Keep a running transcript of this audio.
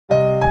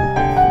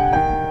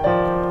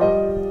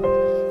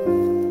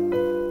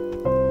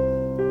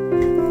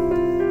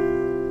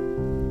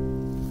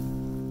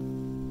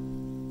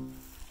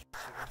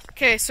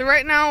Okay, so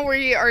right now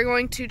we are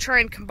going to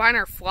try and combine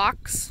our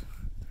flocks.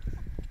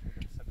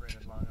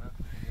 Separated long enough.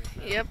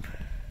 Yep.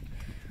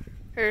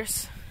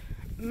 There's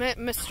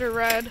Mr.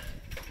 Red.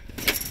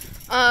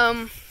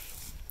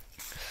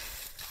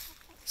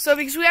 So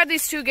because we had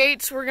these two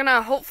gates, we're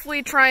gonna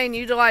hopefully try and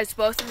utilize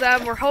both of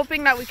them. We're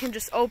hoping that we can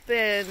just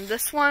open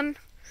this one,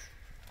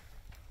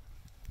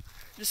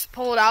 just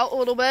pull it out a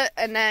little bit,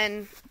 and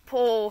then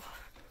pull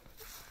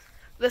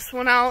this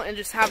one out and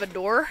just have a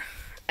door.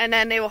 And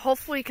then they will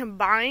hopefully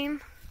combine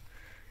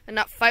and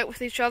not fight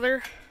with each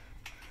other,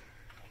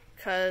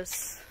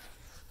 because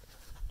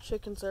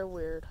chickens are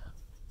weird.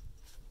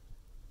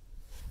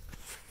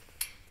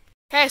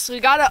 Okay, so we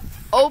gotta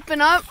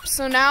open up,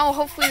 so now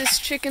hopefully these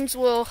chickens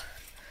will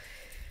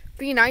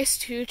be nice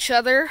to each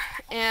other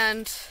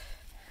and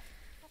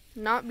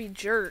not be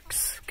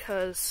jerks,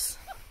 because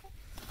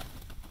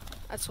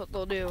that's what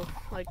they'll do,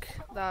 like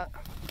that.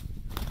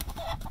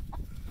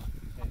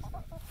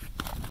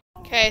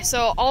 Okay,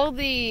 so all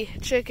the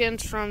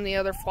chickens from the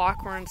other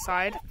flock were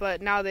inside,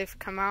 but now they've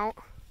come out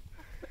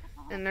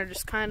and they're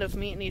just kind of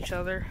meeting each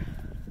other.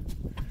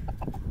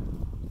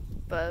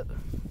 But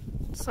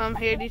some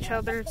hate each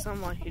other and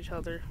some like each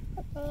other.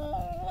 Let's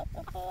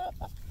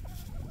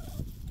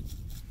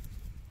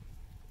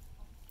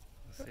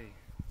see.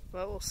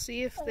 But we'll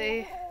see if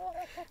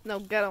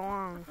they'll get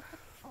along.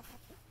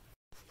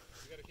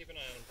 We gotta keep an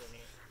eye on them for a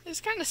minute. They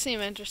just kind of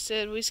seem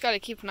interested. We just gotta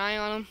keep an eye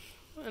on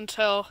them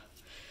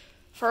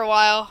for a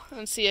while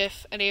and see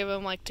if any of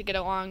them like to get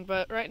along.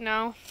 But right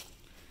now,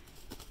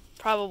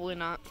 probably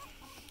not.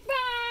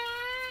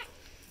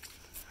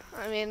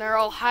 I mean, they're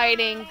all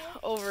hiding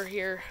over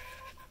here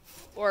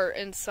or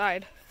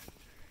inside,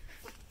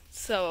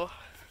 so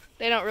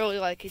they don't really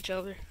like each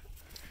other.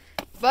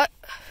 But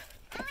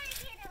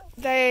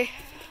they'll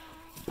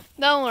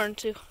learn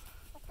to.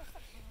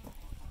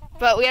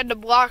 But we had to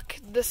block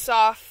this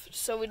off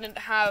so we didn't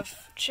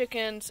have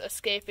chickens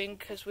escaping,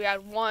 because we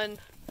had one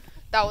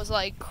that was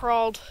like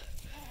crawled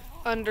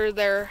under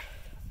there,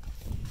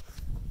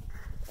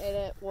 and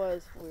it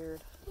was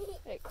weird.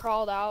 It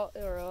crawled out,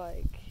 and we're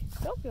like,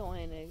 don't be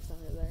laying eggs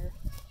under there.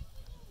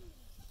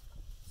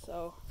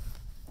 So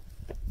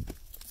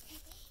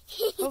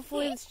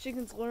hopefully these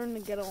chickens learn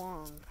to get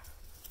along.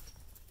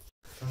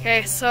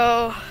 Okay,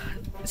 so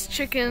these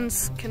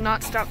chickens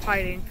cannot stop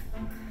fighting.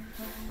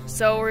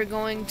 So we're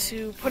going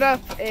to put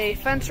up a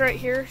fence right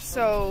here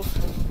so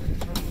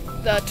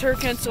the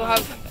turkeys will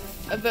have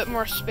a bit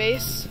more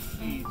space.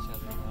 See each other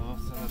though,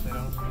 so that they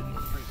don't really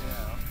freak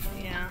out.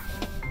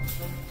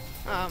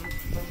 Yeah.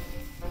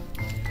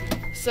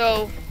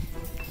 So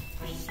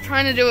just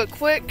trying to do it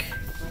quick,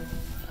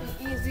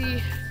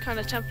 easy, kind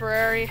of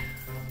temporary.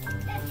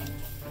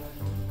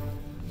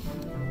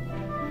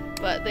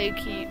 But they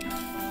keep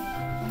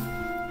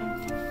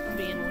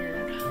being weird.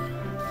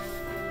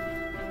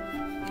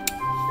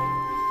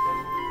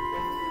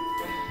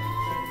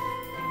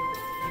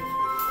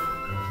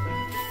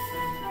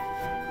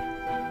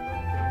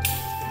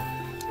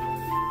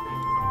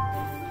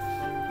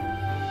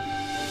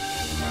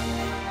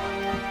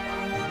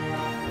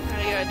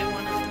 I do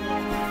want to.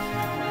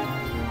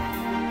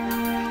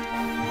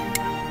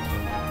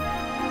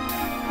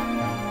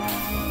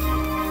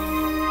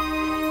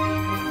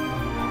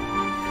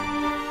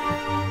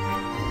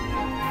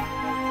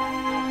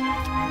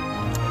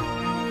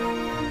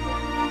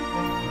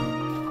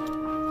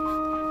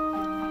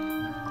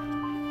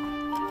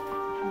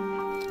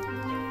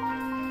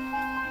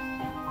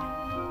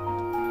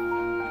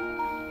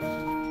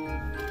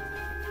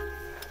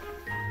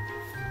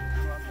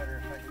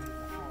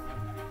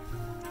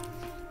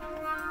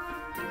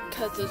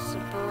 Because it's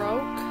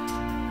broke. I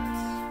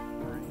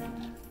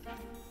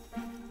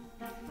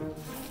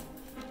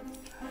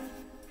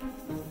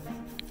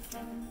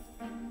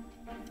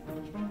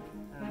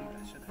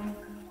should have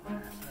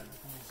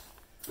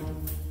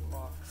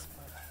blocks,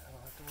 but I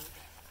don't have to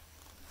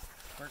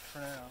work for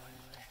now.